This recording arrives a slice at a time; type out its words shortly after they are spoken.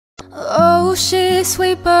Oh, she's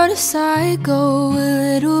sweet but a psycho, a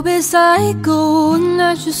little bit psycho, and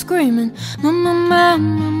now she's screaming, mama, mama,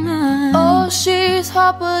 mama. Oh, she's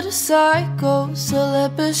hot but a psycho,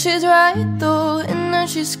 celeb, she's right though, and now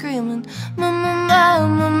she's screaming, mama,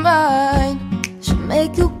 mama, mine. She'll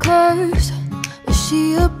make you curse, is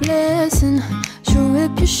she a blessing? She'll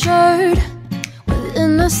rip your shirt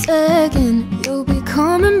within a second. You'll be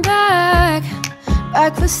coming back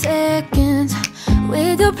for seconds.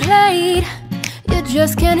 With your plate, you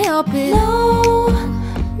just can't help it. No,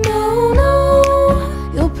 no,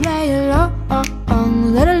 no. You'll play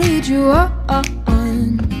along, let her lead you on.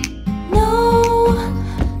 No,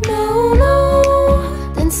 no,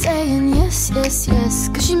 no. Then saying yes, yes, yes,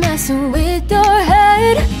 'cause she's messing with your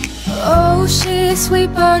head. Oh, she's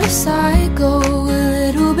sweet but a psycho, a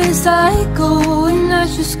little bit psycho, and now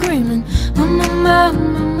she's screaming, mama, mama,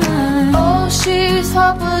 mama. Oh, she's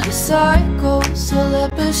hot but a psycho,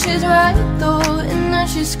 celeb, she's right though, and now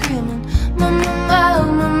she's screaming, mama,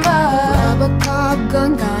 mama, mama. Grab a cop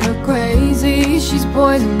gun, got her crazy. She's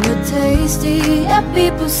poison but tasty. Yeah,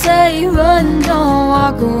 people say run, don't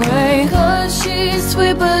walk away. 'Cause she's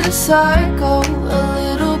sweet but a psycho, a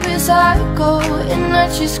little bit psycho, and now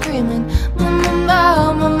she's screaming, mama,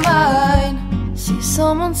 mama, mine. See,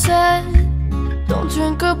 someone said, don't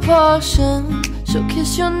drink her potion. She'll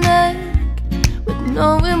kiss your neck with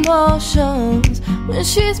no emotions. When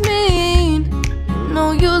she's mean, you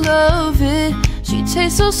know you love it. She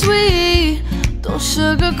tastes so sweet, don't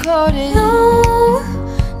sugarcoat it. No,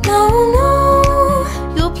 no, no.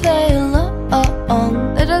 You'll play along,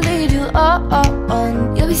 let her lead you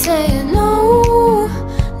on. You'll be saying no,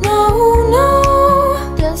 no, no.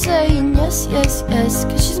 Then saying yes, yes, yes,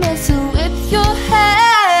 'cause she's messing with your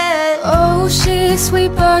head. Oh, she's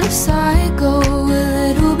sweet but a psycho, a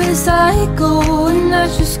little bit psycho, and now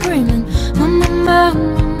she's screaming, mama, mama,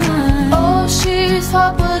 mama. Oh, she's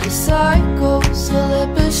hot but a psycho,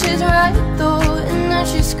 celeb, she's right though, and now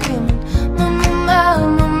she's screaming, mama, mama,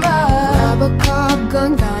 mama. Grab a cop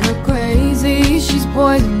gun, got her crazy. She's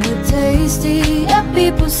poison but tasty. Yeah,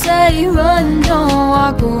 people say run, don't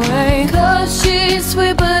walk away. 'Cause she's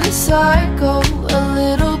sweet but a psycho, a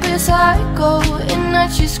little bit psycho, and now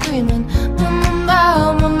she's screaming, mama,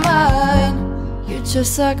 mama, mine. You're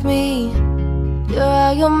just like me, you're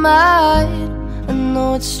out your mind. I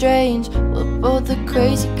know it's strange, we're both the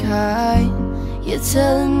crazy kind. You're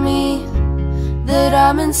telling me that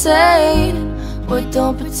I'm insane. Boy,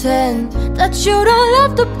 don't pretend That you don't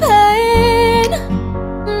love the pain.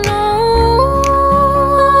 No.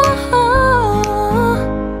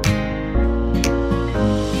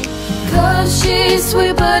 'cause she's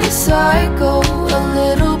sweet but a psycho, a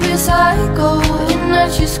little bit psycho, and now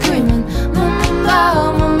she's screaming, mama,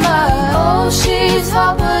 mama, mama. Oh, she's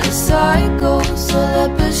hot but a psycho,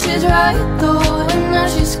 celeb, she's right though, and now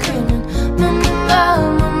she's screaming, mama,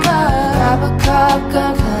 mama, mama. Grab a cop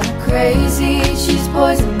gun, kinda crazy. She's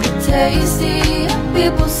poison but tasty.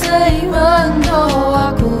 People say run, don't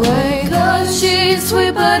walk away. 'Cause she's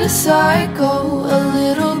sweet but a psycho, a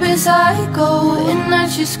little bit psycho, and now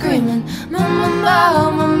she's screaming, mama,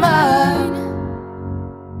 mama, mine.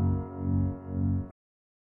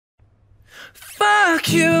 Fuck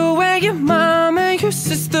you and your mom and your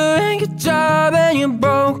sister and your job and your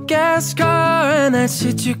broke ass car and that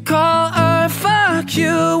shit you call art. Fuck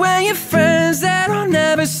you and your friends that I'll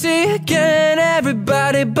never see again.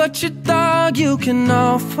 Everybody but your dog, you can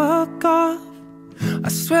all fuck off. I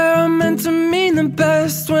swear I meant to mean the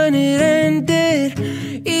best when it ended.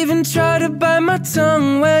 Even try to bite my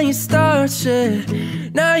tongue when you start shit.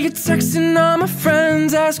 Now you're texting all my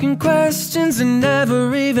friends, asking questions, and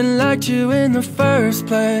never even liked you in the first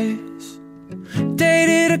place.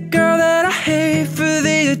 Dated a girl that I hate for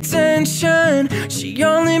the attention. She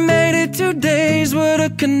only made it 2 days with a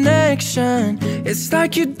connection. It's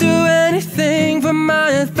like you'd do anything for my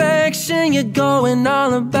affection. You're going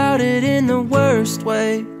all about it in the worst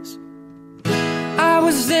ways. I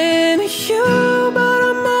was into you, but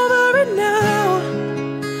I'm over it now.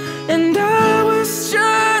 And I was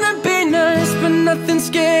trying to be nice, but nothing's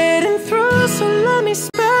getting through, so let me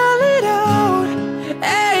spell it out.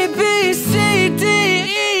 A, B, C, D,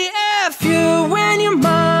 E, F. You and your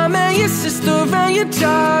mom and your sister and your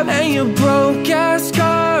job and your broke ass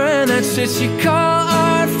car and that shit you call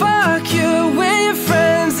art. Fuck you and your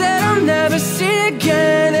friends that I'll never see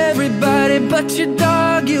again. Everybody but your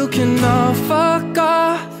dog, you can all fuck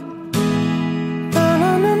off. Na,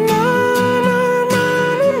 na, na, na, na, na,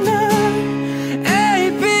 na, na.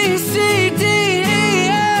 A, B, C, D, E,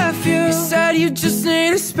 F. You said you just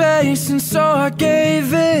needed space, and so I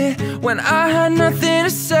gave it. When I had nothing to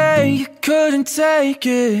say, you could couldn't take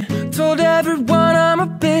it. Told everyone I'm a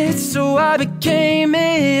bitch, so I became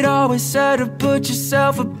it. Always said to put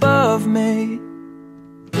yourself above me.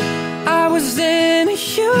 I was into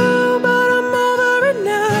you, but I'm over it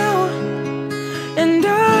now. And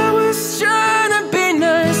I was trying to be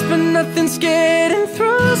nice, but nothing's getting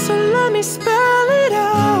through, so let me spell it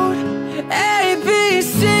out. A, B,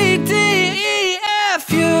 C, D, E,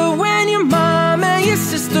 F, you and your mom and your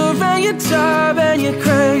sister and your job and your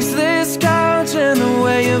Craigslist couch and the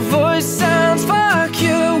way your voice sounds. Fuck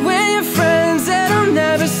you and your friends that I'll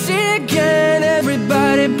never see again.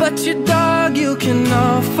 Everybody but your dog, you can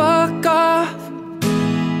all fuck off.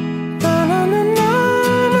 Na, na, na, na,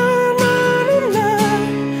 na, na, na, na.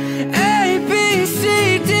 A, B, C,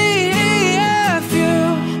 D, E, F, you.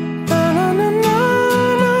 Na, na, na, na,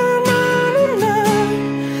 na, na, na, na.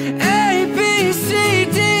 A, B, C,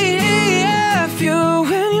 D, E, F, you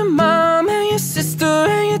and your mom and your sister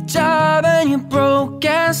and your job and your broke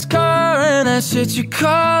ass car and that shit you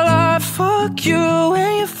call art. Fuck you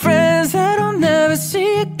and your friends that I'll never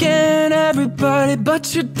see again. Everybody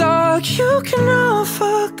but your dog, you can all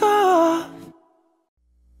fuck off.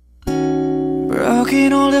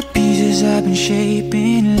 Broken all the pieces I've been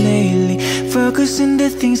shaping lately, focusing the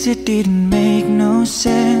things that didn't make no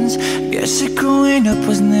sense. Guess that growing up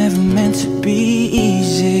was never meant to be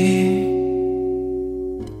easy.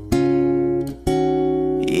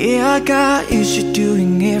 Yeah, I got used to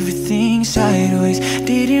doing everything sideways.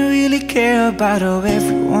 Didn't really care about how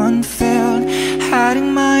everyone felt,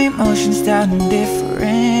 hiding my emotions down in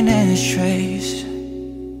different ashtrays.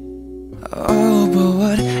 Oh, but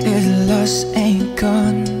what is lost ain't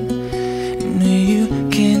gone. No, you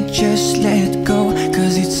can't just let go,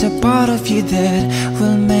 'cause it's a part of you that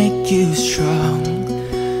will make you strong.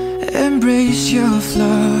 Embrace your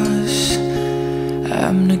flaws.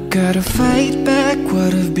 I'm not gonna fight back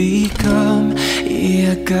what I've become.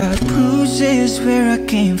 Yeah, I got bruises where I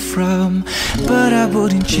came from, but I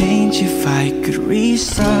wouldn't change if I could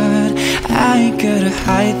restart. I ain't gotta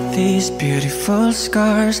hide these beautiful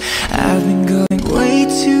scars. I've been going way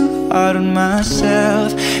too hard on myself.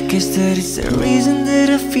 Guess that is the reason that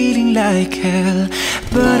I'm feeling like hell,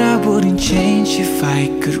 but I wouldn't change if I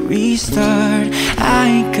could restart. I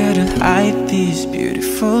ain't gotta hide these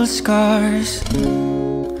beautiful scars.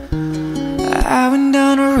 I went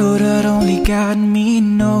down a road that only got me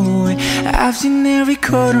nowhere. I've seen every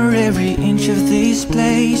corner, every inch of this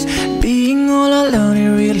place. Being all alone,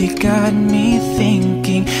 it really got me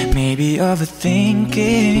thinking, maybe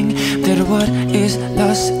overthinking, that what is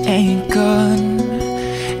lost ain't gone.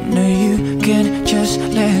 No, you can't just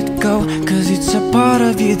let go, 'cause it's a part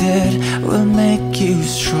of you that will make you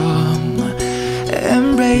strong.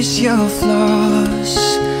 Embrace your flaws.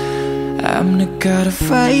 I'm not gonna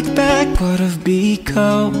fight back what I've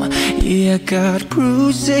become. Yeah, I got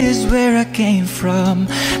bruises where I came from,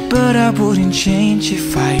 but I wouldn't change if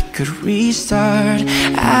I could restart.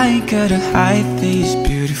 I ain't gotta hide these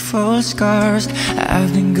beautiful scars.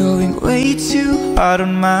 I've been going way too hard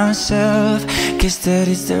on myself. Guess that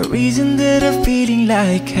is the reason that I'm feeling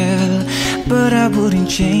like hell, but I wouldn't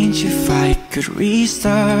change if I could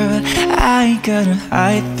restart. I ain't gotta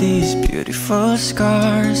hide these beautiful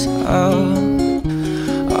scars. Oh,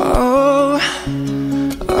 oh,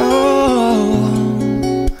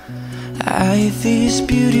 oh, hide these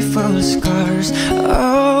beautiful scars.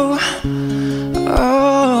 Oh,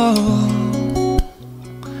 oh,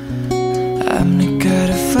 I'm not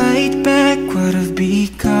gonna fight back what I've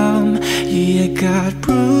become. Yeah, I got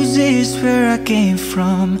bruises where I came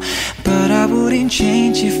from, but I wouldn't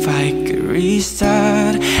change if I could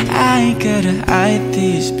restart. I ain't gotta hide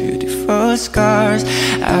these beautiful scars.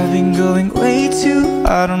 I've been going way too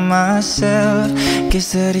hard on myself. Guess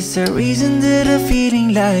that is the reason that I'm feeling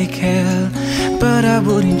like hell, but I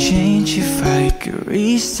wouldn't change if I could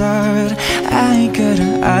restart. I ain't gotta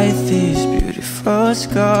hide these beautiful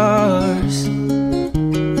scars.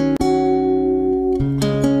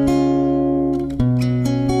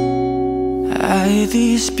 Hide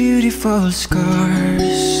these beautiful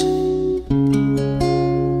scars.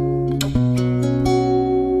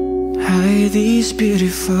 Hide these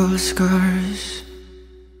beautiful scars.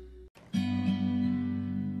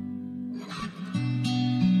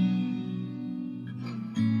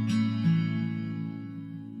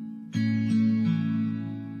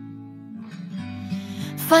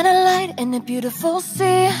 Find a light in a beautiful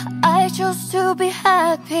sea. I chose to be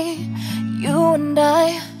happy.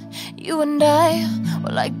 You and I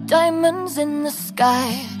were like diamonds in the sky.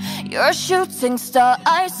 You're a shooting star,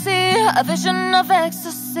 I see a vision of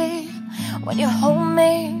ecstasy. When you hold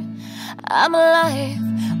me, I'm alive.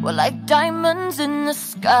 were like diamonds in the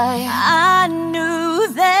sky. I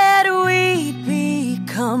knew that we'd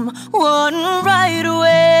become one right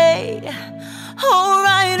away. Oh,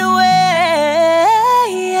 right away.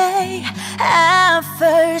 At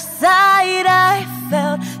first sight I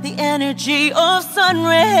felt the energy of sun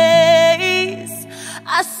rays.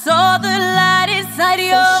 I saw the light inside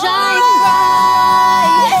your Shine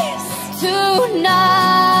eyes. bright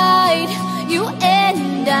tonight, you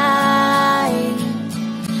and I.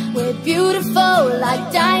 We're beautiful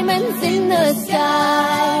like diamonds in the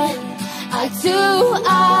sky. Eye to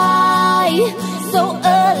eye, so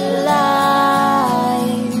alive.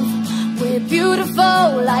 We're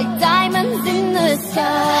beautiful like diamonds in the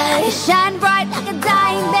sky. Shine bright like a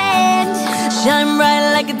diamond. Shine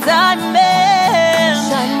bright like a diamond.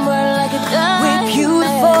 Shine bright like a diamond. We're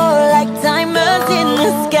beautiful like diamonds in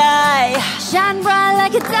the sky. Shine bright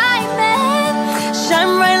like a diamond.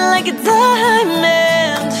 Shine bright like a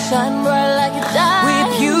diamond. Shine bright like a diamond. We're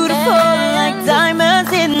beautiful like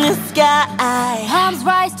diamonds in the sky. Palms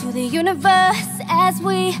rise to the universe as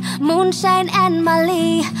we moonshine and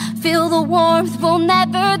Molly. Feel the warmth, we'll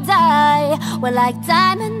never die. We're like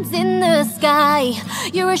diamonds in the sky.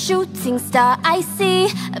 You're a shooting star, I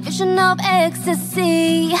see a vision of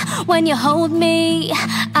ecstasy. When you hold me,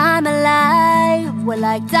 I'm alive. We're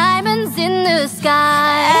like diamonds in the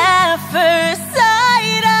sky. At first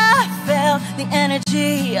sight I felt the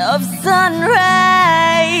energy of sun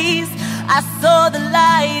rays. I saw the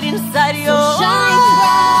light inside your Shine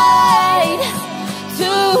eyes. bright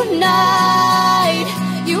tonight,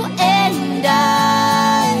 you and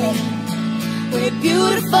I. We're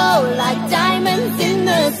beautiful like diamonds in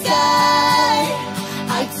the sky.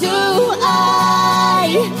 Eye to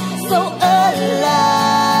eye, so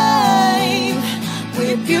alive.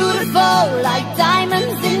 We're beautiful like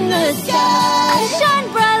diamonds in the sky. Shine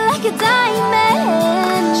bright like a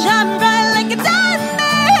diamond. Shine bright like a diamond.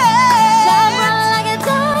 Shine bright like a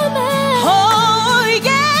diamond. Oh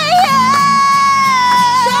yeah, yeah.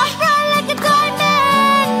 Shine bright like a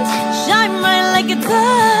diamond. Shine bright like a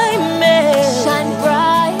diamond. Shine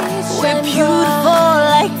bright, We're beautiful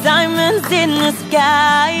like diamonds in the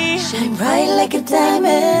sky. Shine bright like a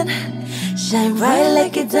diamond. Shine bright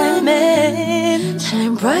like a diamond.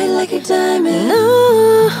 Shine bright like a diamond.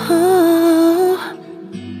 Ooh.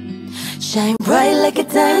 Shine bright like a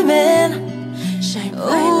diamond. Shine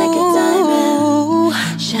bright like a diamond.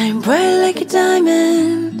 Shine bright like a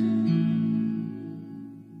diamond.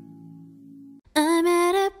 I'm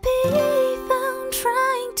at a payphone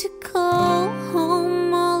trying to call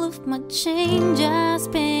home. All of my change I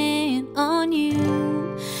spent on you.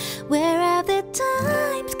 Where have the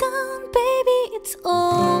times gone, baby? It's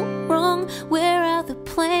all wrong. Where are the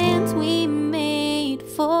plans we made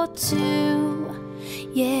for two?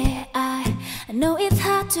 Yeah, I know it's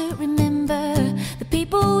hard to remember the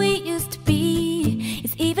people we used to be.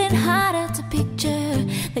 It's even harder to picture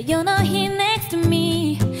that you're not here next to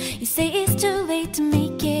me. You say it's too late to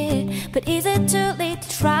make it, but is it too late to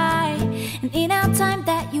try? And in our time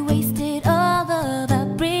that you wasted, all of our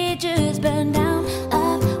bridges burned down.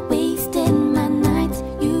 I've wasted my nights,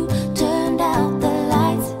 you turned out the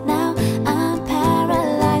lights. Now I'm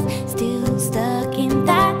paralyzed, still stuck in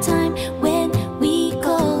that time when we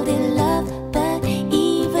called it love. But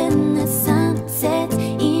even the sun sets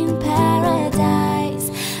in paradise.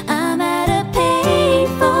 I'm at a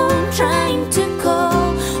payphone trying to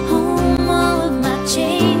call home. All of my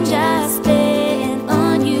change I spent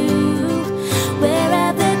on you. Where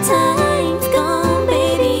have the times gone,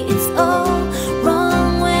 baby? It's all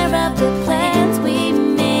wrong. Where are the plans we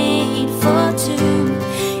made for two?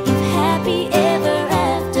 If happy ever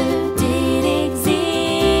after did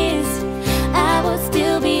exist, I would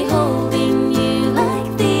still be holding you like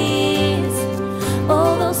this.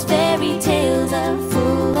 All those fairy tales are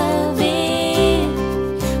full of it.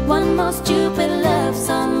 One more stupid love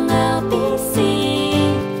song I'll be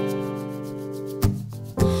singing.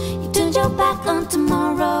 You turned your back on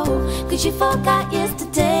tomorrow, 'cause you forgot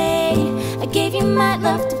yesterday. I gave you my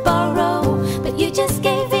love to borrow, but you just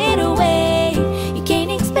gave it away. You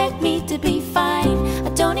can't expect me to be fine, I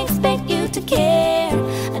don't expect you to care.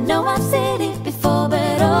 I know I've said it before,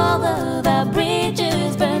 but all of our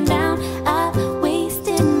bridges burned down. I've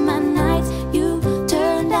wasted my nights, you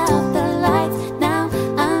turned out the lights. Now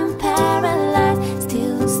I'm paralyzed,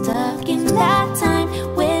 still stuck in that time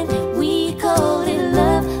when we called it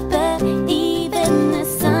love. But even the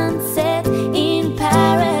sun sets in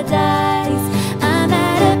paradise. I'm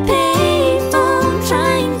at a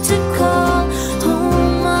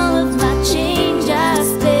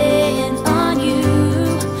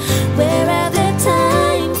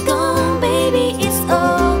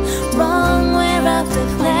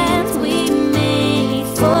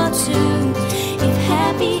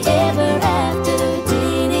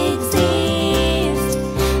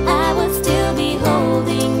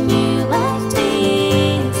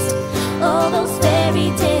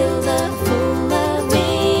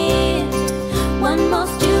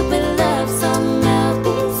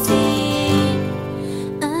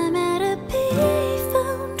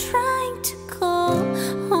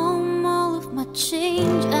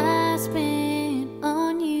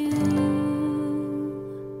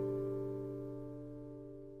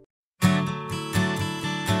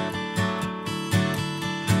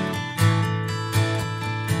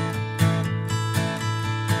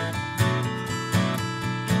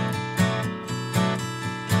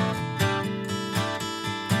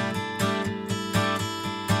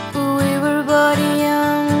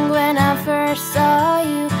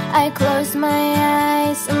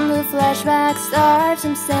flashback starts.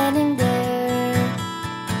 I'm standing there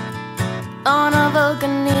on a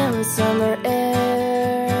balcony in the summer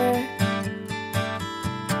air.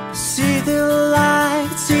 See the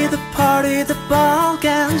lights, see the party, the ball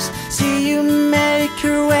gowns. See you make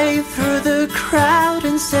your way through the crowd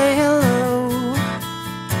and say hello.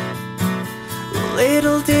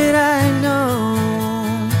 Little did I know,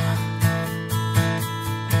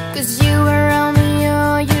 'cause you were Romeo,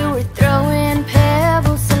 you were throwing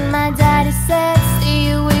pebbles, and my daddy said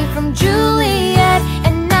stay away from Juliet.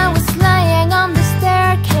 And I was lying on the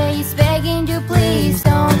staircase begging you please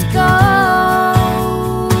don't go.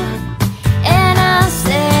 And I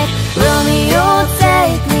said, Romeo,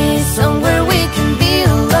 take me somewhere we can be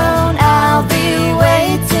alone. I'll be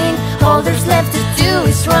waiting, all there's left to do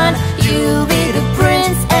is run. You'll be the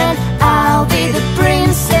prince and I'll be the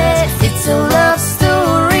princess. It's a love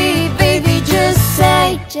story, baby, just say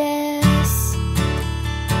yes.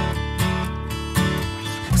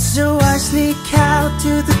 so I sneak out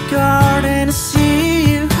to the garden to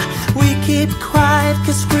see you. We keep quiet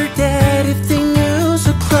 'cause we're dead if they knew,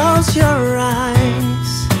 so close your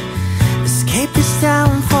eyes. Escape this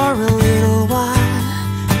town for a little while.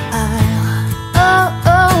 Oh,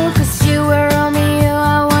 oh, 'cause you were Romeo,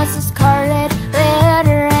 I was a scarlet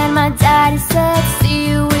letter. And my daddy said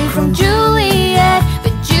stay away from Juliet,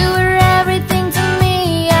 but you were everything to me.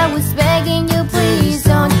 I was begging you please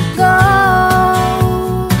don't go.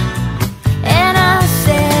 And I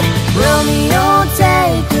said, Romeo,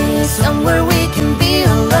 take me somewhere we can be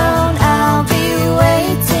alone. I'll be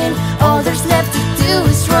waiting, all there's left to do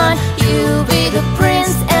is run. You'll be the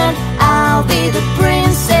prince and I'll be the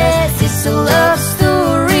princess. It's a love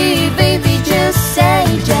story, baby, just say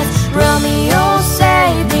yes. Romeo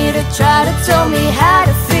saved me to try to tell me how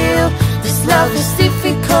to feel. This love is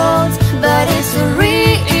difficult, but it's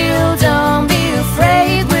real. Don't be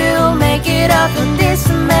afraid, we'll make it up in this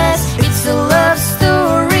mess. It's a love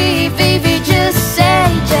story, baby, just say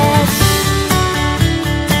yes.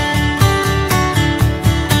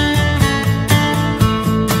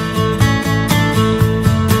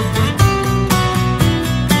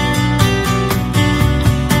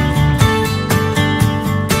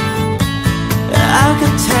 I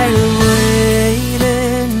could tell you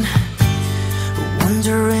waiting,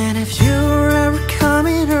 wondering if you were ever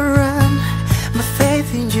coming around. My faith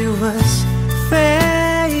in you was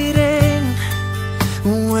fading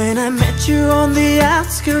when I met you on the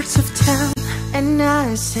outskirts of town. And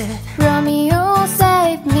I said, Romeo,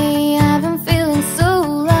 save me, I've been feeling so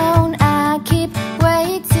alone. I keep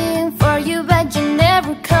waiting for you, but you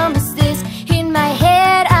never come. Is this in my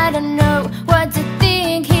head? I don't know what to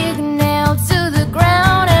think. He nailed to the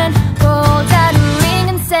ground and pulled out a ring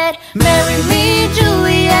and said, marry me,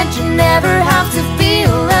 Juliet, you never have to be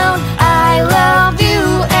alone. I love you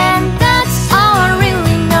and that's all I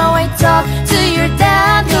really know. I talk to your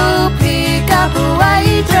dad, go pick up a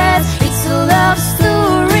white dress. It's a love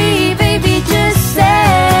story, baby, just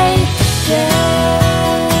say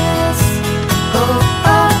yes. Oh,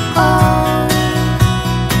 oh, oh.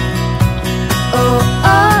 Oh,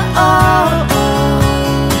 oh, oh, oh.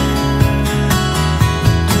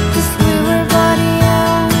 'Cause we were both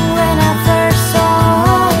young when I first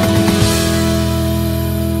saw you.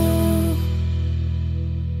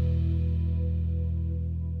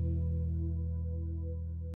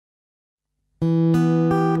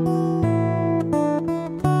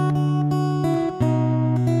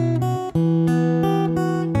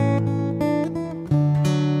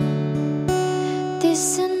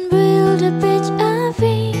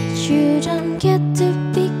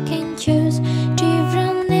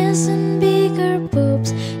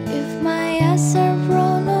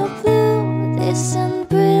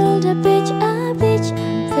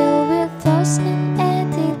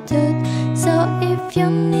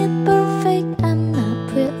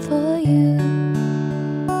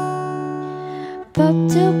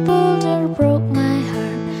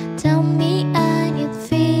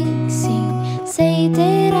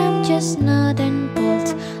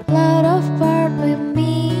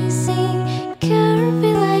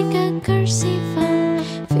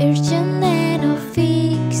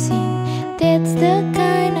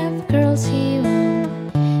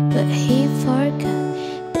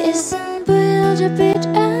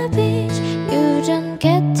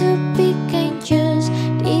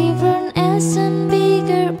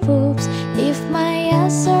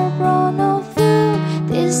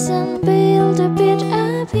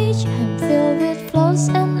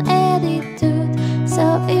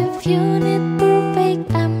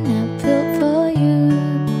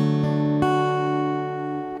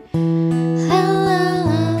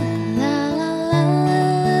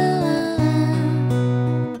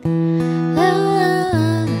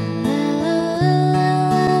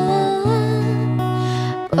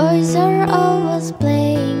 boys are always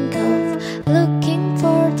playing golf, looking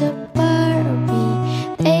for the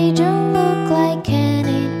Barbie. They don't look like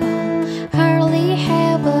anyone, hardly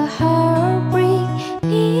have a heartbreak.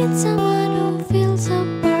 Need someone who feels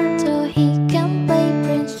apart so he can play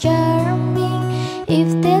Prince Charming.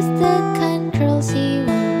 If that's the kind girls he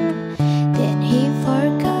wants, then he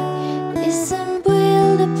forgot. Listen,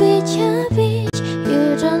 build a beach,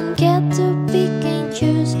 you don't get to pick and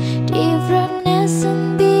choose different nests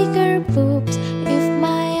and bigger boobs. If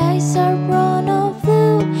my eyes are brown or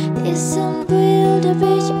blue, listen, build a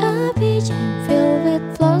beach, I'm filled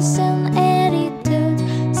with flaws and attitude.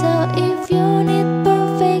 So if you need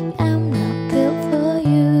perfect, I'm not built for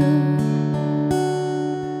you.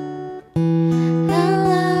 La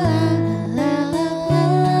la la la la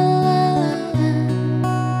la la la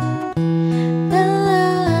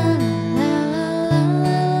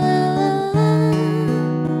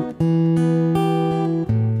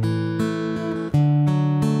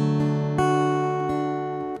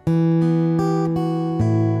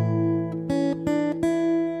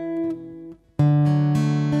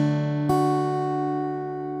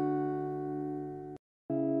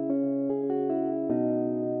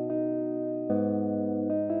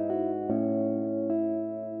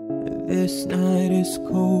This night is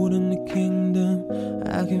cold in the kingdom.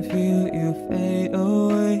 I can feel you fade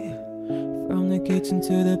away. From the kitchen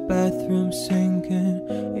to the bathroom sinking,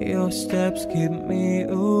 your steps keep me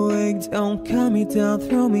awake. Don't cut me down,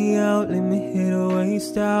 throw me out, leave me here to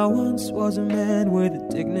waste. I once was a man with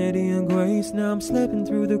dignity and grace. Now I'm slipping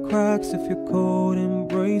through the cracks of your cold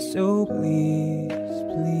embrace. So please,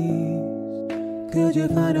 please, could you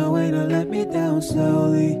find a way to let me down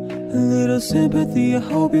slowly? A little sympathy, I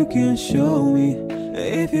hope you can show me.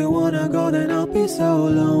 If you wanna go, then I'll be so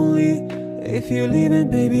lonely. If you're leaving,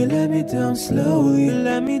 baby, let me down slowly.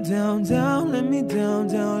 Let me down, down, let me down,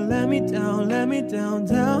 down, let me down, let me down,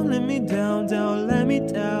 down, let me down, down, let me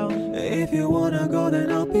down. If you wanna go, then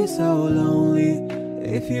I'll be so lonely.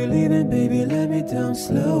 If you're leaving, baby, let me down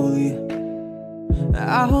slowly.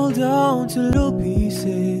 I hold on to little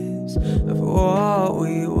pieces of what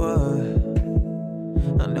we were.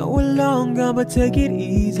 I know we're long gone, but take it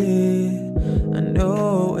easy. I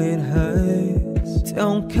know it hurts.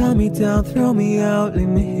 Don't cut me down, throw me out, leave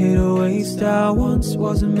me here to waste. I once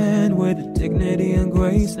was a man with dignity and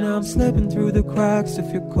grace. Now I'm slipping through the cracks of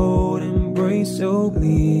your cold embrace. So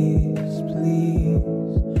please, please,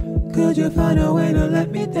 could you find a way to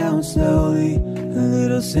let me down slowly? A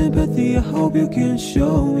little sympathy, I hope you can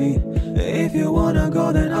show me. If you wanna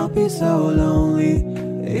go, then I'll be so lonely.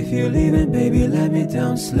 If you're leaving, baby, let me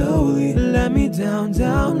down slowly. Let me down,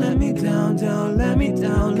 down, let me down, down, let me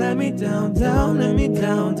down, let me down, down, let me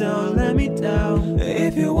down, down, let me down.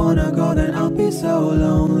 If you wanna go, then I'll be so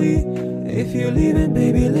lonely. If you're leaving,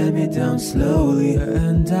 baby, let me down slowly.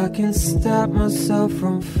 And I can't stop myself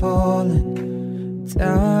from falling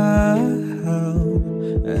down.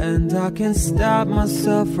 And I can't stop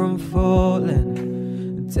myself from falling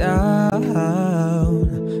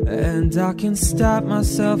down. And I can't stop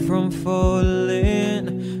myself from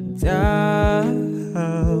falling down.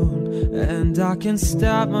 And I can't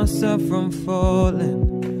stop myself from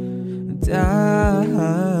falling down.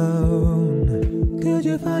 Could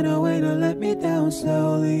you find a way to let me down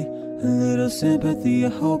slowly? A little sympathy, I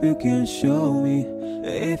hope you can show me.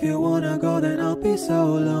 If you wanna go, then I'll be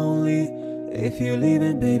so lonely. If you're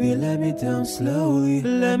leaving, baby, let me down slowly.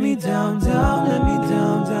 Let me down, down, let me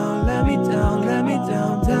down, down, let me down, let me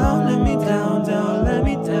down, down, let me down, down, let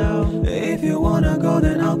me down. If you wanna go,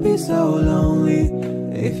 then I'll be so lonely.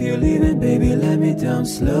 If you're leaving, baby, let me down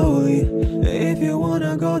slowly. If you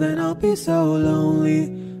wanna go, then I'll be so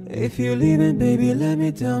lonely. If you're leaving, baby, let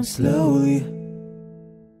me down slowly.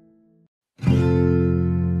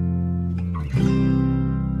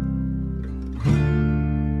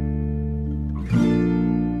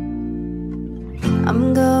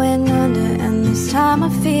 I'm going under, and this time I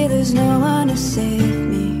feel there's no one to save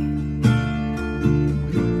me.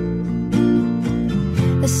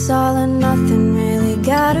 This all or nothing really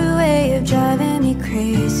got a way of driving me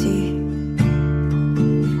crazy.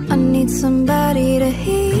 I need somebody to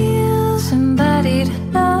heal, somebody to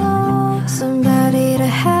know, somebody to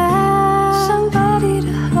have, somebody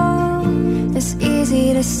to hold. It's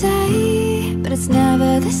easy to say, but it's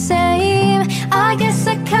never the same. I guess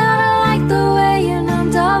I kinda like the way you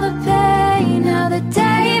numbed all the pain. How the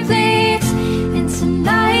day bleeds into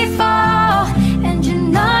nightfall, and you're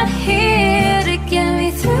not here to get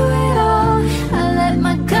me through it all. I let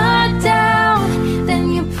my guard down,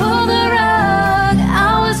 then you pulled the rug.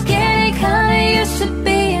 I was getting kinda used to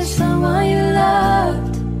being someone you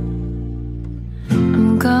loved.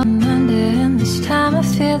 I'm gone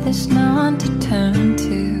there's no one to turn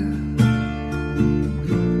to.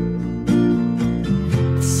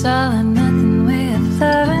 This all or nothing way of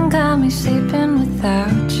loving got me sleeping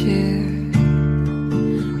without you.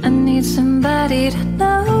 I need somebody to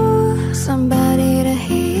know, Somebody to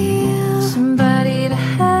heal, somebody to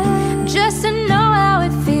have, just to know how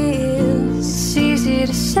it feels. it's easy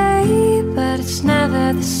to say, but it's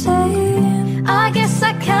never the same. I guess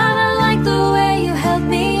I kinda like the way you helped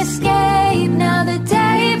me escape. Now the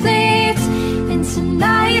day bleeds into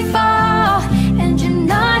nightfall, and you're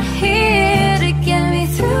not here to get me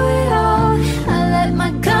through it all. I let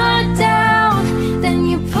my guard down, then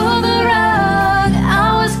you pulled the rug. I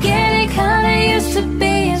was getting kinda used to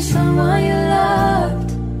being someone you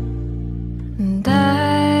loved. And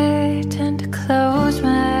I tend to close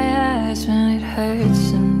my eyes when it hurts.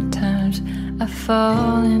 Sometimes I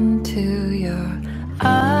fall into your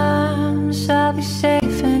arms. I'll be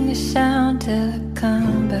safe in your sound till I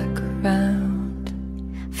come back around.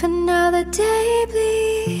 For now the day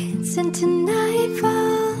bleeds into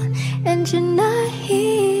nightfall, and you're not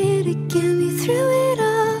here to get me through it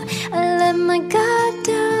all. I let my guard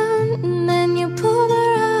down, and then you pulled the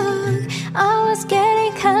rug. I was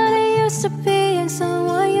getting kinda used to being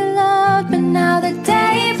someone you loved. But now the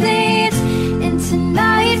day bleeds into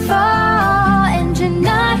nightfall, and you're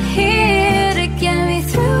not here to get me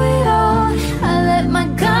through it all. I let my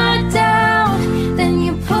guard down, then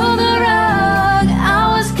you pulled the rug. I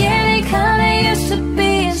was getting kinda used to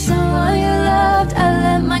being someone you loved. I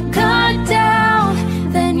let my guard down,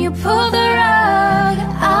 then you pulled the rug.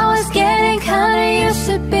 I was getting kinda used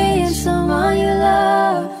to being someone you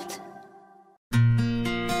loved.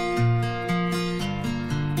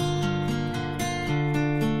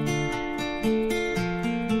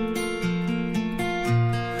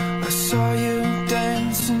 I saw you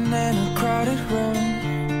dancing in a crowded room.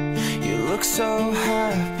 You look so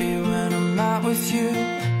happy when I'm out with you.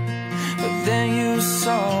 But then you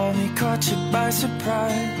saw me, caught you by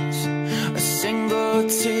surprise. A single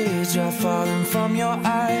teardrop falling from your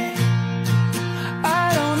eye. I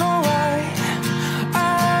don't know why I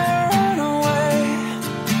run away.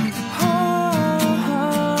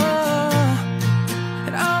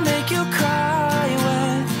 And I'll make you cry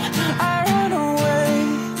when I run away.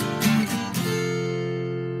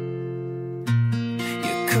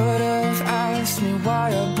 You could have asked me why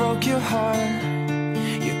I broke your heart.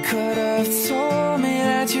 You could have told me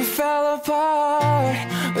that you fell apart.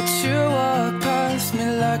 But you walked past me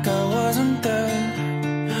like I wasn't there,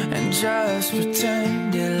 and just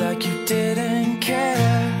pretended like you didn't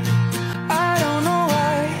care. I don't know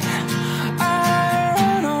why I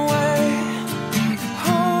run away.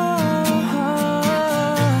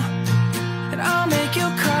 And I'll make you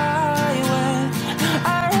cry when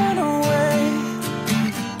I run away.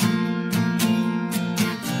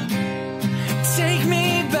 Take me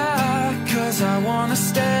back, 'cause I wanna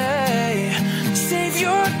stay. Save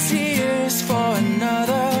your tears for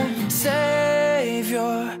another. Save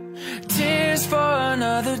your tears for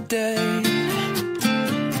another day.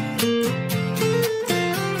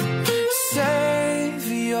 Save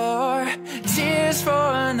your tears for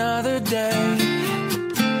another day.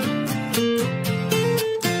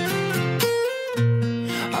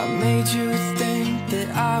 I made you think that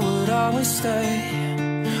I would always stay.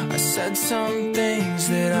 I said some things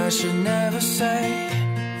that I should never say.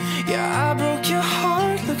 Yeah, I broke your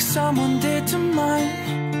heart like someone did to mine.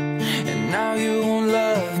 And now you won't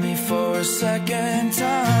love me for a second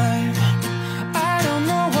time. I don't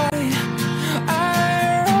know why I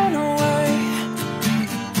run away.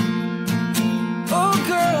 Oh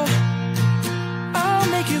girl, I'll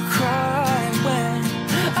make you cry when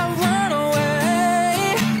I run away.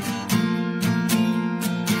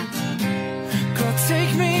 Girl,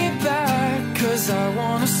 take me back, 'cause I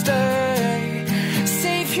wanna stay.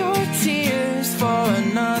 Save your tears for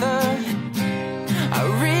another. I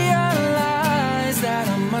realize that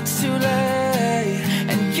I'm much too late,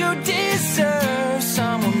 and you deserve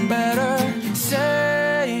someone better.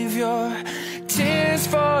 Save your tears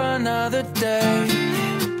for another day.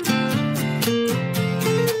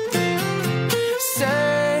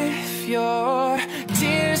 Save your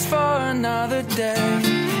tears for another day.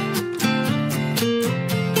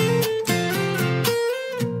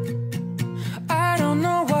 I don't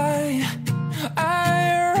know why I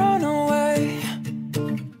run away.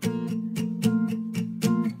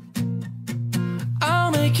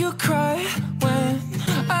 I'll make you cry when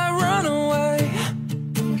I run away.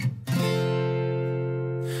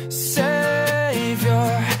 Save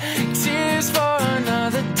your tears for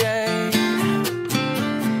another day.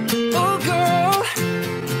 Oh girl,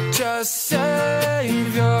 just save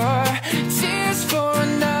your tears for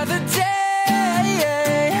another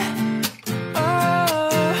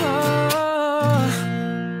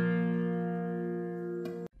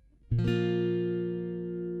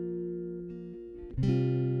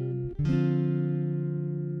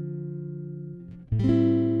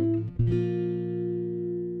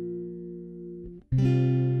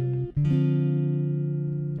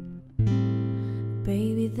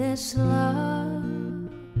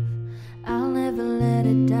let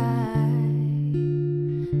it die.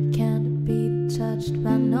 Can't be touched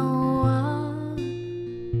by no one.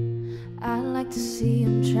 I'd like to see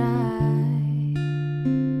him try.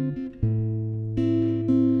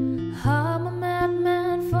 I'm a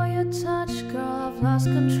madman for your touch, girl, I've lost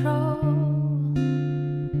control.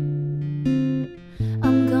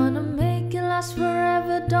 I'm gonna make it last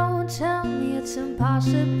forever, don't tell me it's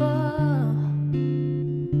impossible.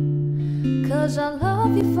 'Cause I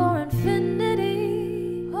love you for infinity.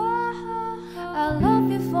 I love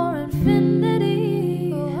you for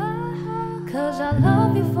infinity. 'Cause I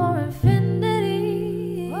love you for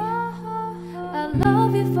infinity. I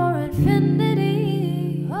love you for infinity.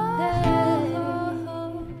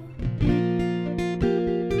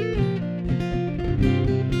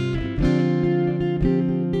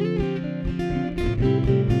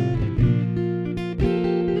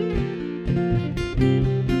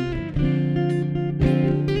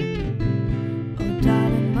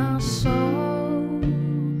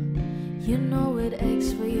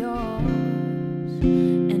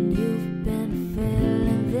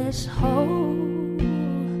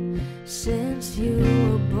 Since you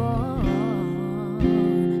were born,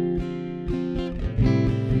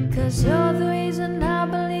 'cause you're the reason I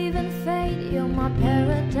believe in fate. You're my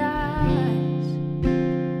paradise,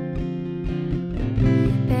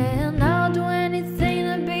 and I'll do anything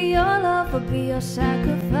to be your love or be your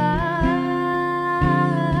sacrifice.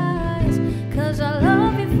 'Cause I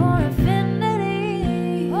love you for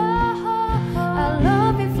infinity. I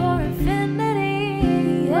love you for infinity.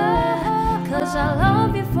 'Cause I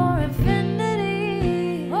love you for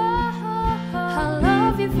infinity. I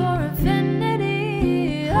love you for infinity.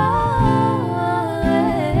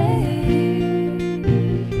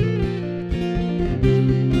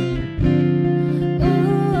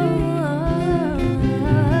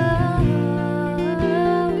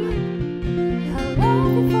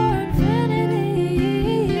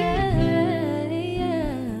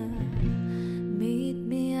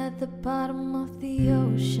 Bottom of the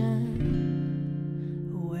ocean,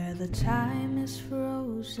 where the time is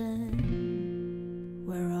frozen,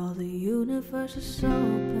 where all the universe is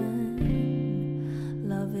open.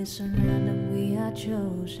 Love isn't random, we are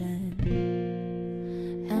chosen,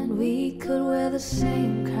 and we could wear the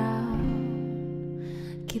same crown.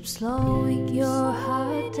 Keep slowing your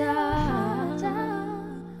heart down.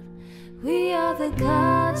 We are the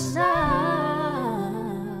gods now.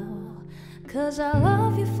 'Cause I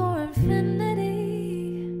love you for infinity.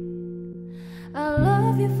 I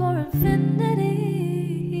love you for infinity.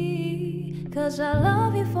 'Cause I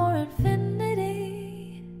love you for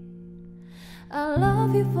infinity. I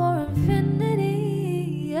love you for infinity.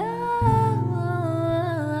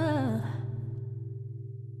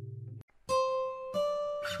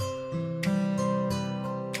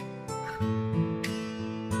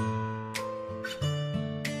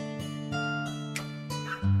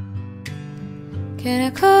 Can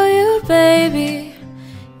I call you baby?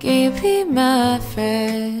 Can you be my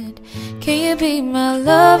friend? Can you be my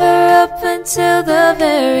lover up until the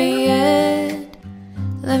very end?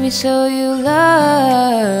 Let me show you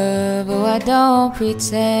love, oh I don't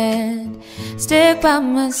pretend. Stick by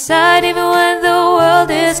my side even when the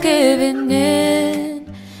world is giving in.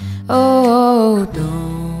 Oh,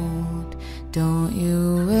 don't you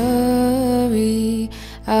worry,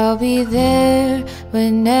 I'll be there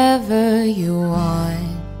whenever you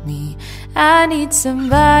want me. I need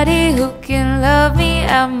somebody who can love me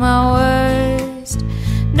at my worst.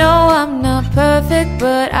 No, I'm not perfect,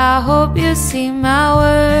 but I hope you see my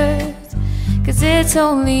worth. 'Cause it's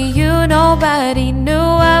only you, nobody knew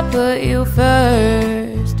I put you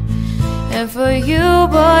first. And for you,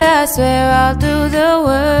 boy, I swear I'll do the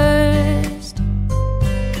worst.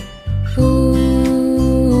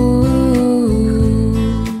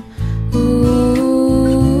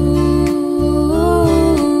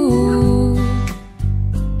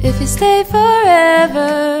 If you stay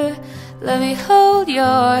forever, let me hold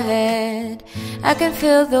your hand. I can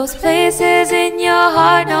feel those places in your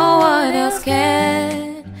heart no one else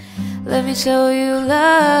can. Let me show you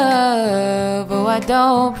love, oh I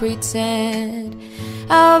don't pretend.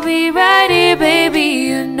 I'll be right here, baby,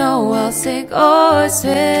 you know I'll sink or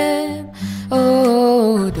swim.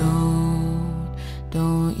 Oh,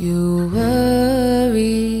 don't you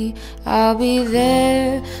worry, I'll be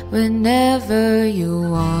there whenever you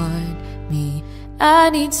want me. I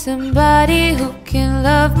need somebody who can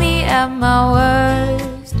love me at my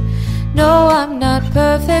worst. No, I'm not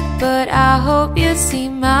perfect, but I hope you see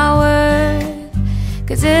my worth.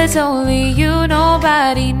 'Cause it's only you,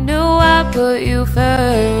 nobody knew I put you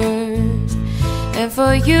first. And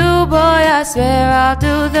for you, boy, I swear I'll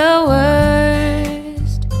do the worst.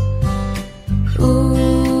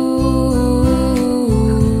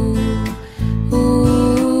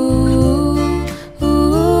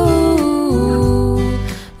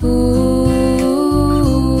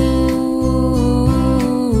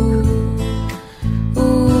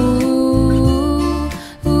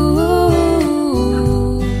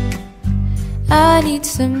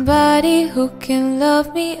 somebody who can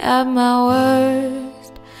love me at my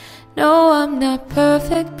worst. No, I'm not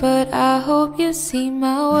perfect, but I hope you see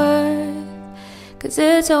my worth. 'Cause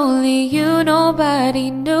it's only you, nobody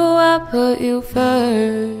knew I put you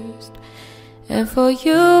first. And for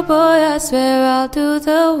you, boy, I swear I'll do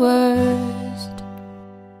the worst.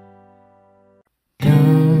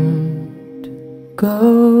 Don't go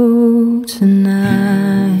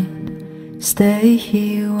tonight, stay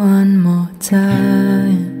here one more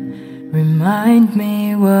time. Remind me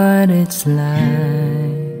what it's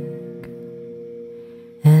like,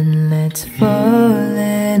 and let's fall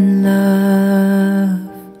in love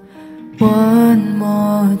one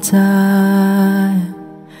more time.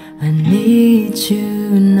 I need you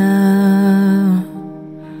now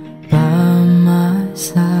by my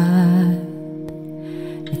side.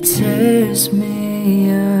 It tears me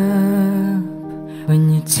up when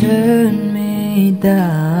you turn me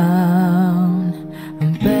down.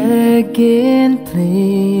 I'm begging,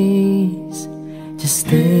 please, just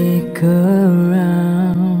stick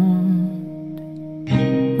around.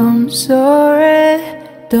 I'm sorry,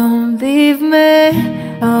 don't leave me.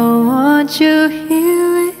 I want you here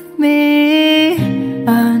with me.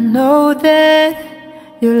 I know that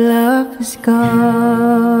your love is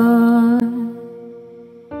gone.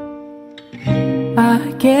 I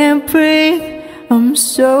can't breathe, I'm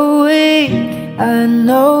so weak. I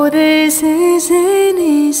know this isn't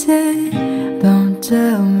easy. Don't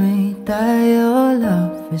tell me that your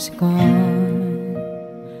love is gone,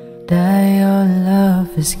 that your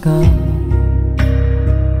love is gone.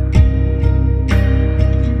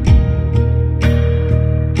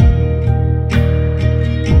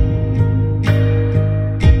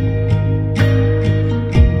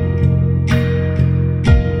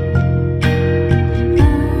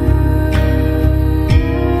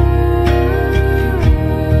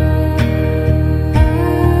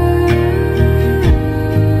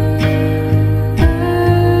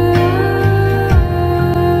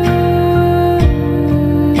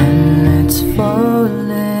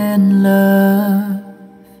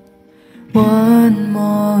 One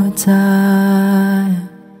more time,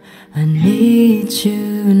 I need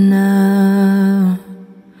you now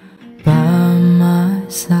by my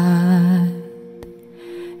side.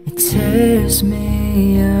 It tears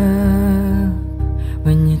me up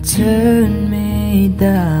when you turn me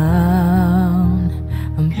down.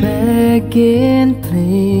 I'm begging,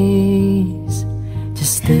 please,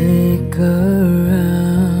 just stick around.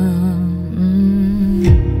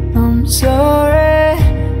 I'm sorry,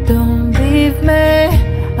 don't leave me.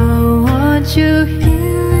 I want you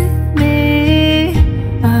here with me.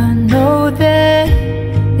 I know that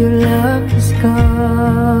your love is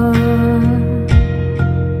gone.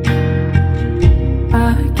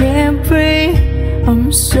 I can't breathe,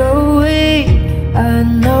 I'm so weak. I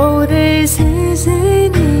know this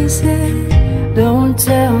isn't easy. Don't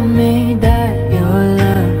tell me that your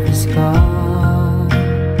love is gone,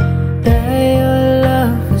 that your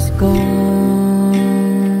love is gone,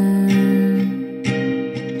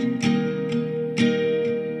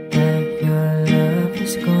 that your love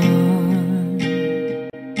is gone.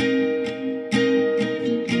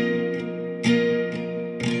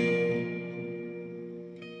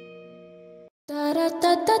 Da da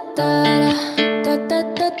da da da da da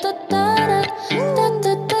da da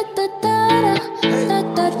da da da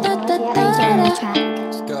da da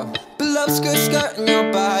Let's go. Pull up, skirt, skirt in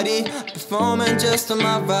your body, performing just on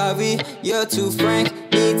my Rari. You're too frank,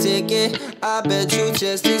 need ticket. I bet you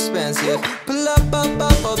just expensive. Pull up, up,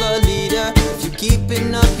 up, all the leader. If you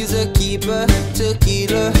keeping up, you's a keeper.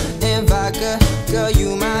 Tequila and vodka, girl,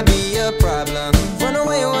 you might be a problem. Run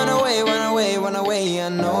away, run away, run away, run away. I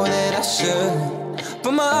know that I should,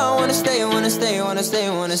 but my heart wanna stay, wanna stay, wanna stay,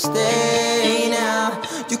 wanna stay now.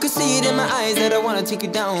 You can see it in my eyes that I wanna take you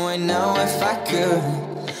down right now if I could.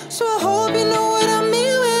 So I hope you know what I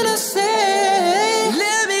mean when I say,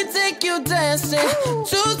 let me take you dancing,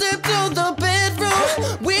 two-step to the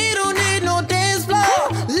bedroom. We don't need no dance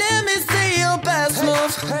floor. Let me see your best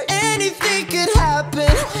move. Anything could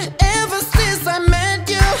happen. Ever since I met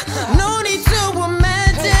you, no need to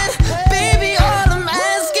imagine. Baby, all I'm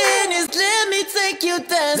asking is let me take you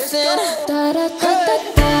dancing. da da da da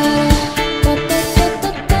da.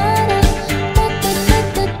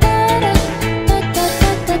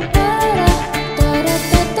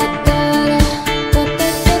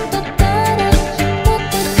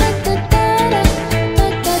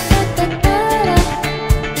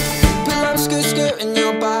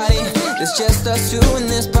 Just us two in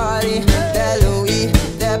this party. That Louis,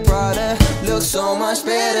 that Prada looks so much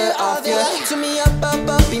better off you. Turn me up, up,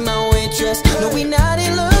 up, be my waitress. No, we not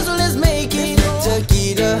in love, so let's make it.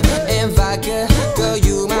 Tequila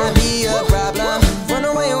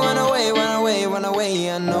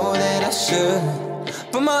know that I should.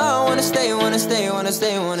 But my heart wanna stay, wanna stay, wanna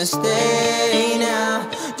stay, wanna stay now.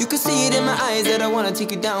 You can see it in my eyes that I wanna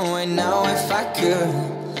take you down right now if I could.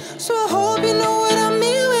 So I hope you know what I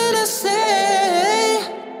mean when I say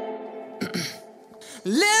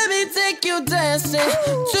let me take you dancing,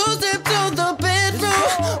 two-step to the bedroom.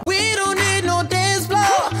 We don't need no dance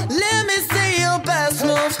floor. Let me see your best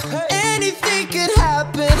move. Anything could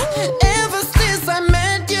happen. Ever since I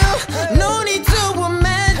met you, no need to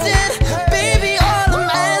imagine. Baby, all I'm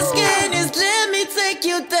asking is let me take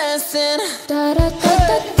you dancing. Da da da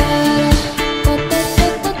da da.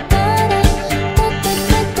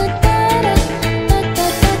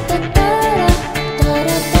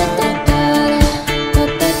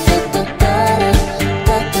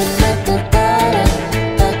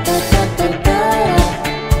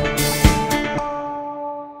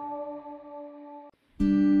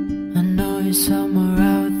 Somewhere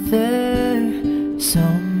out there,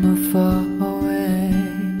 somewhere far away,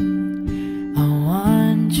 I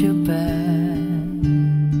want you back,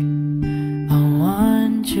 I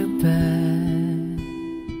want you back.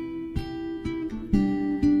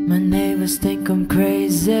 My neighbors think I'm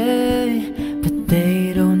crazy, but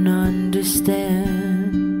they don't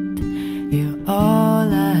understand. You're all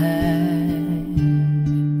I have,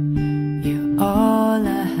 you're all I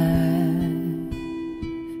have.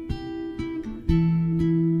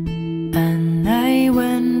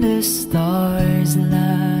 When the stars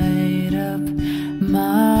light up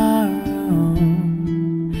my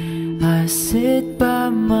room, I sit by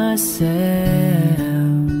myself,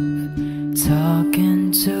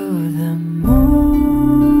 talking to the moon,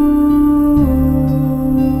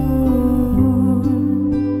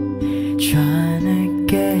 trying to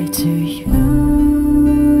get to you.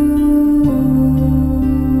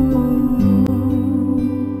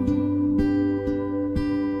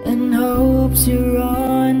 You're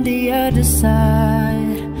on the other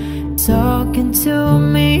side, talking to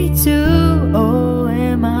me too. Oh,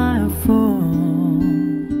 am I a fool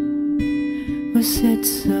who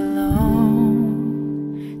sits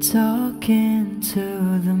alone, talking to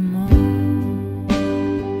the moon?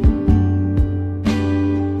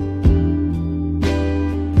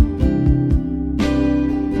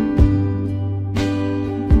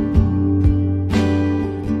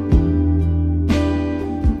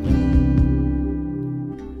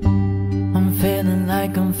 Feeling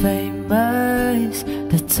like I'm famous,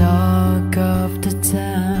 the talk of the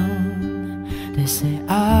town. They say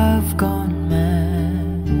I've gone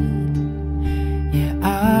mad, yeah,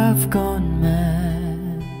 I've gone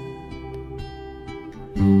mad.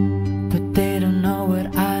 But they don't know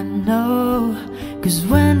what I know, 'cause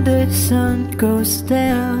when the sun goes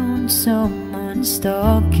down, someone's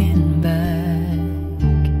talking back.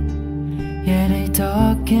 Yeah, they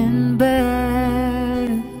talking back.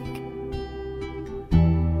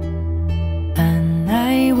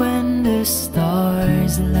 When the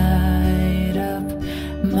stars light up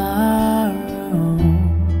my room,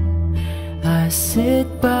 I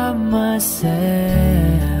sit by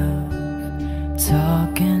myself,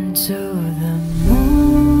 talking to the moon,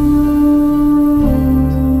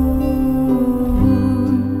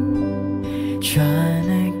 trying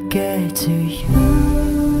to get to you.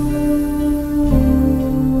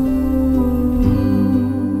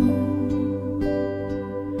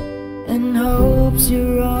 And hopes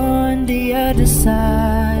you're on the other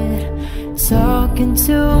side, talking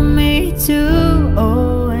to me too.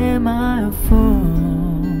 Oh, am I a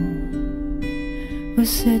fool who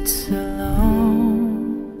sits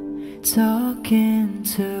alone, talking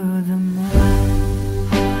to the moon?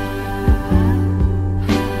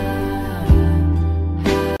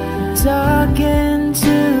 Talking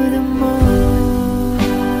to the moon,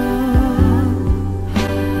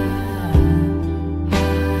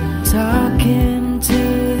 talking to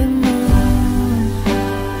the moon.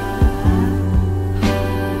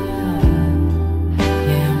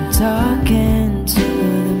 Yeah, I'm talking to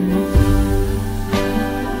the moon.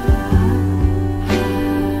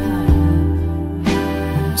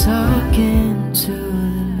 I'm talking to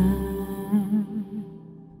the moon.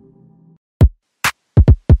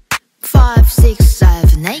 5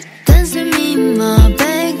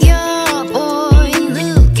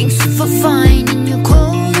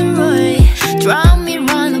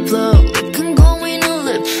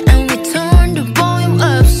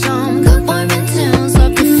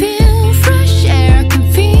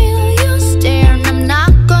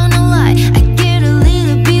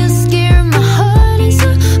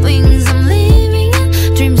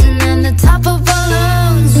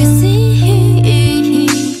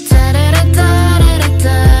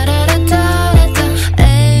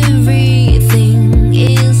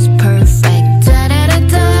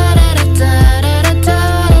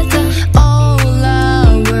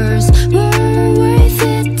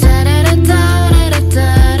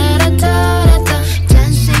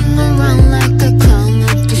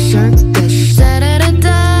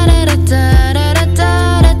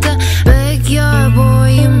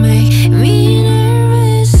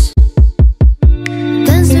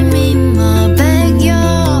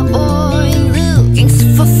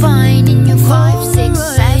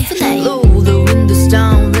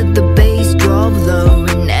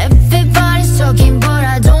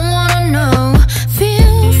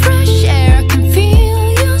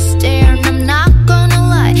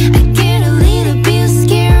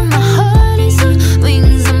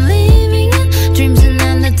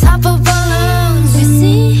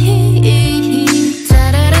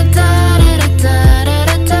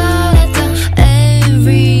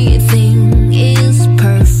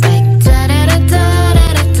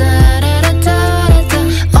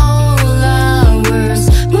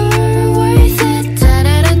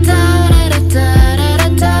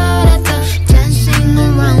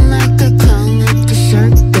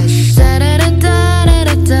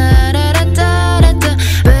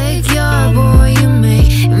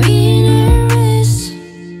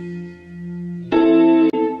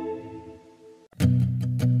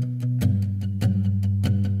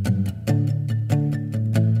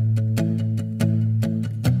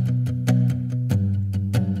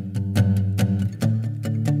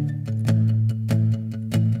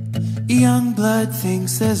 Young blood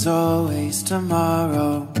thinks there's always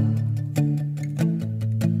tomorrow.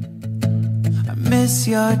 I miss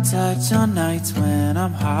your touch on nights when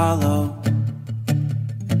I'm hollow.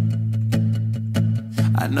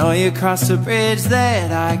 I know you crossed a bridge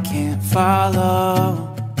that I can't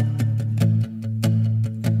follow.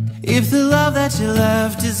 If the love that you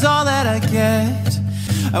left is all that I get,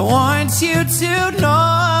 I want you to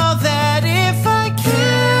know that if I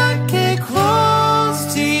can't get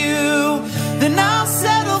close to you, then I'll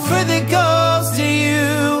settle for the ghost of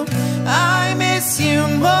you. I miss you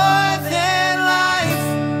more than life.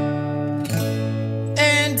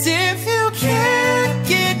 And if you can't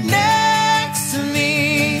get next to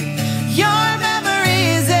me, your memory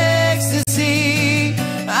is ecstasy.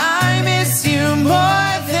 I miss you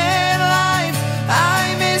more than life.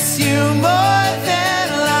 I miss you more than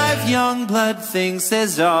life. Young blood thinks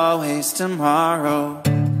there's always tomorrow.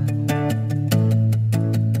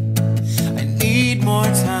 I need more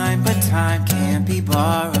time, but time can't be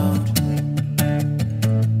borrowed.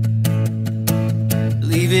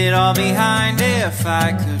 Leave it all behind if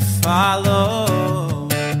I could follow.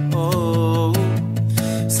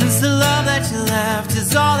 Since the love that you left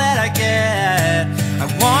is all that I get, I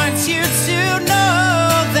want you to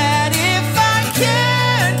know that if I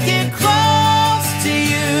can't get close to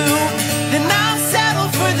you, then I'll settle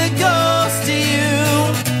for the ghost of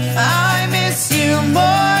you. I miss you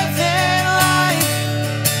more than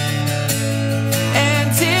life.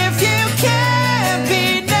 And if you can't be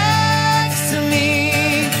next to me,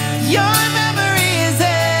 your memory is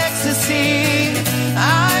ecstasy. I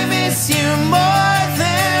miss you more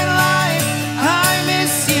than life. I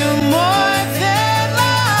miss you more than life.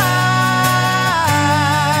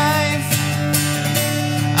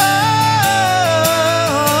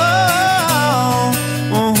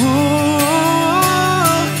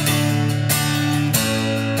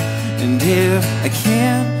 And if I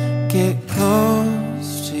can't get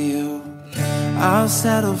close to you, I'll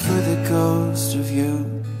settle for the ghost of you.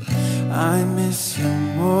 I miss you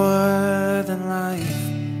more than life.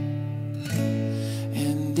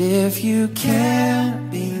 And if you can't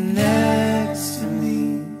be next to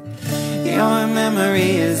me, your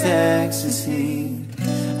memory is ecstasy.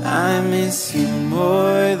 I miss you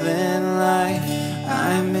more than life.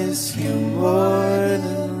 I miss you more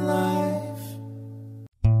than life.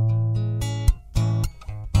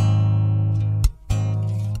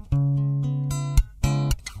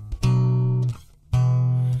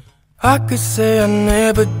 I could say I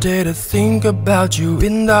never did to think about you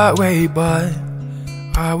in that way, but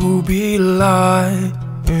I will be lying.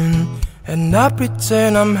 And I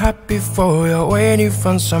pretend I'm happy for you when you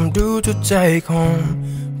find some dude to take home.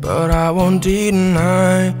 But I won't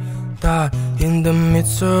deny that in the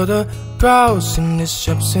midst of the crowds, in the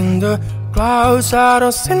shops, in the clouds, I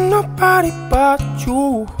don't see nobody but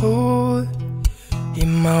you.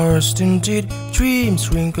 In my worst indeed dreams,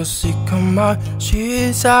 wrinkles sick on my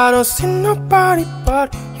sheets, I don't see nobody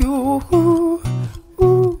but you.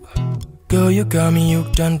 Girl, you got me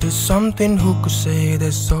hooked onto something. Who could say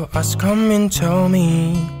this? So ask, come and tell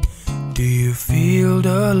me, do you feel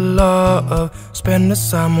the love? Spend the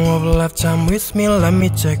summer of a lifetime with me. Let me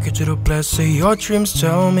take you to the place of your dreams.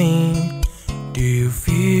 Tell me, do you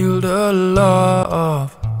feel the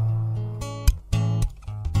love?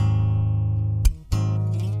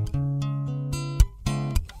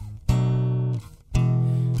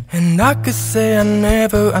 And I could say I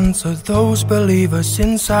never answered those believers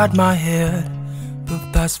inside my head,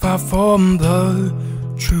 but that's far from the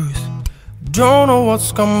truth. Don't know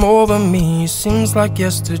what's come over me. Seems like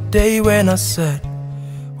yesterday when I said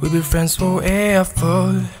we'll be friends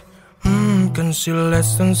forever.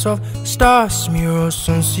 Constellations of stars, mirrors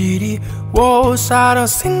on city walls, I don't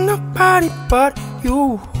see nobody but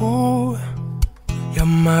you. You're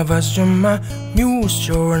my verse, you're my muse,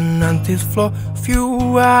 you're an anti-flow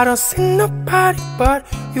view. I don't see nobody but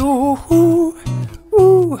you.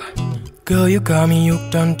 Girl, you got me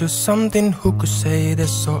hooked onto something. Who could say this?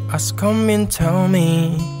 So ask, come and tell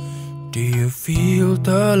me, do you feel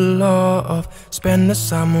the love? Spend the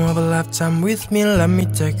summer of a lifetime with me. Let me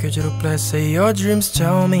take you to the place of your dreams.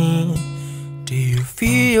 Tell me, do you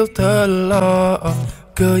feel the love?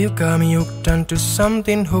 Girl, you got me hooked onto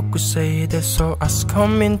something. Who could say this? So ask,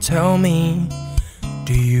 come and tell me,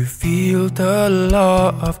 do you feel the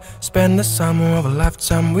love? Spend the summer of a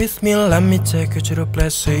lifetime with me. Let me take you to the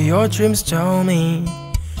place of your dreams. Tell me,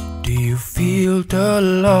 do you feel the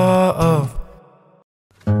love?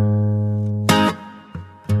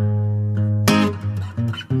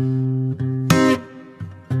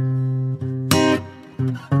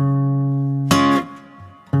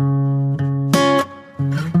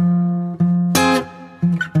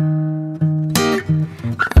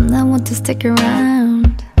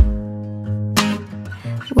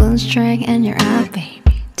 in your eye,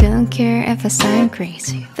 baby. Don't care if I sound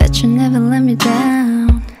crazy, but you never let me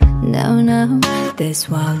down. No, no, that's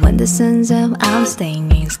why when the sun's up, I'm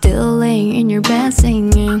staying, still laying in your bed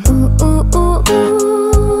singing. Ooh, ooh, ooh,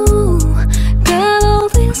 ooh. Got all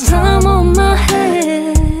this time on my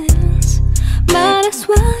hands, might as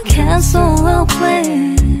well cancel our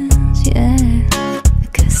plans, yeah.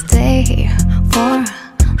 Could stay here for a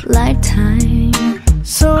lifetime.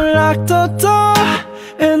 So lock the door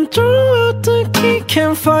and throw out the key.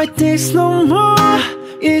 Can't fight this no more.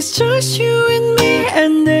 It's just you and me,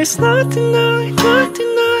 and there's nothing I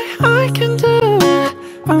can do.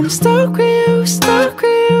 I'm stuck with you, stuck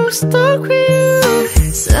with you, stuck with you.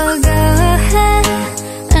 So go ahead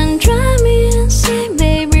and drive me insane,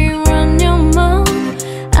 baby, run your mouth.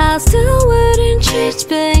 I still wouldn't change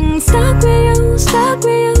being stuck with you, stuck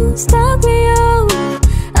with you, stuck with you.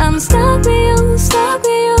 I'm stuck with you, stuck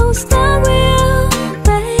with you, stuck with you,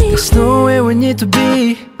 baby. There's nowhere we need to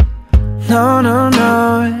be. No, no,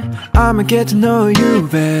 no. I'ma get to know you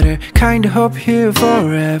better. Kinda hope here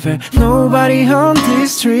forever. Nobody on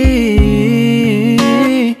this street.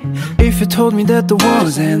 If you told me that the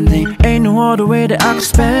world's ending, ain't no other way that I could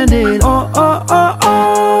spend it. Oh, oh, oh,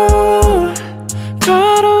 oh.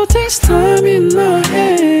 Got all this time in my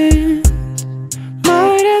hand,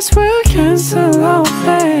 might as well cancel our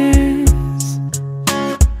plans.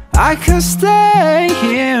 I could stay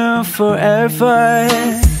here forever.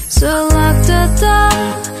 So lock the door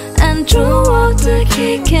and throw out the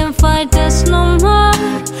key. Can't fight this no more.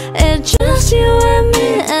 It's just you and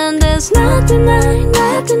me, and there's nothing I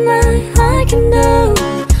can do.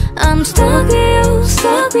 I'm stuck with you,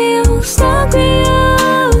 stuck with you, stuck with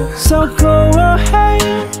you. So go ahead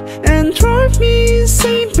and drive me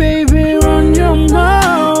insane, baby, run your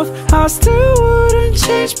mouth. I still wouldn't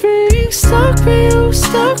change being stuck with you,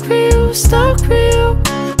 stuck with you, stuck with you.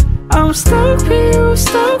 I'm stuck with you,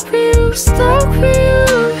 stuck with you, stuck with you.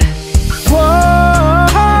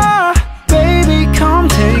 Whoa, baby, come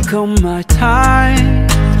take all my time.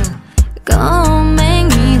 Gon' make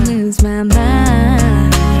me lose my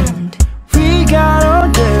mind. We got all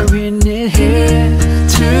that we need here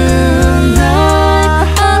tonight.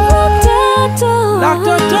 Lock the door, lock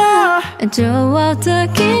the door, and throw out the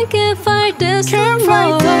key. Can't fight this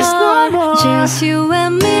no more. Just you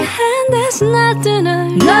and me, and there's nothing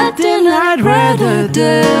I'd rather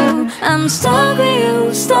do. I'm stuck with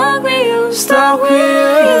you, stuck with you, stuck with you.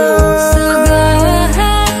 So go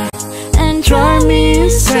ahead and drive me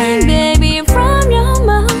insane, baby, from your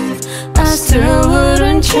mouth. I still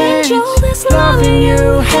wouldn't change all this loving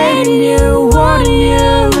you, hating you, wanting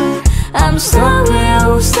you. I'm stuck with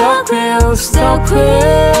you, stuck with you, stuck with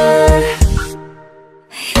you.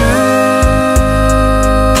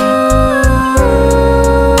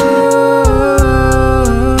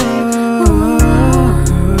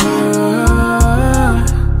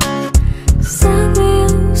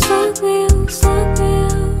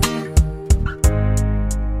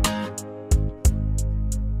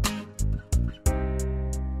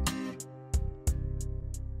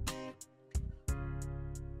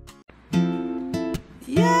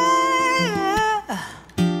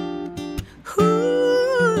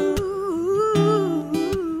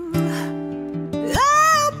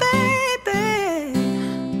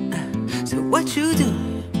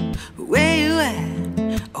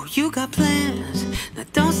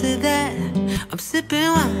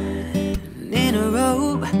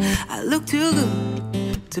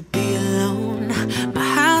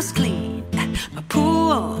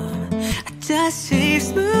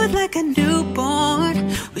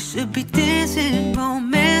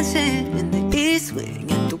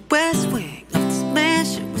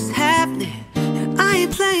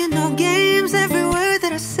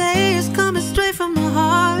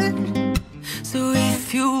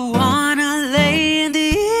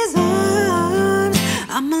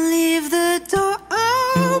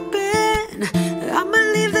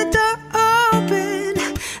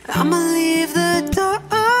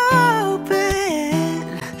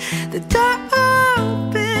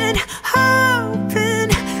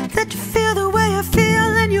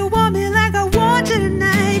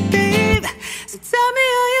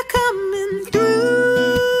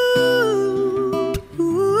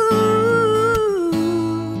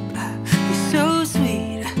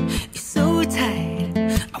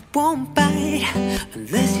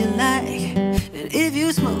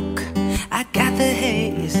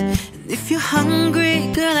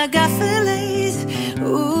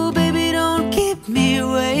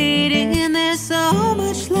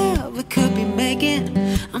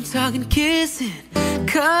 talking kissing,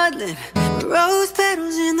 cuddling, rose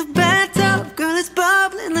petals in the bathtub. Girl, it's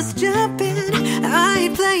bubbling, let's jump in. I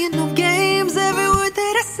ain't playing no games. Every word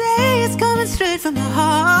that I say is coming straight from the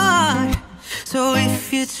heart. So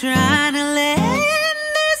if you're trying to let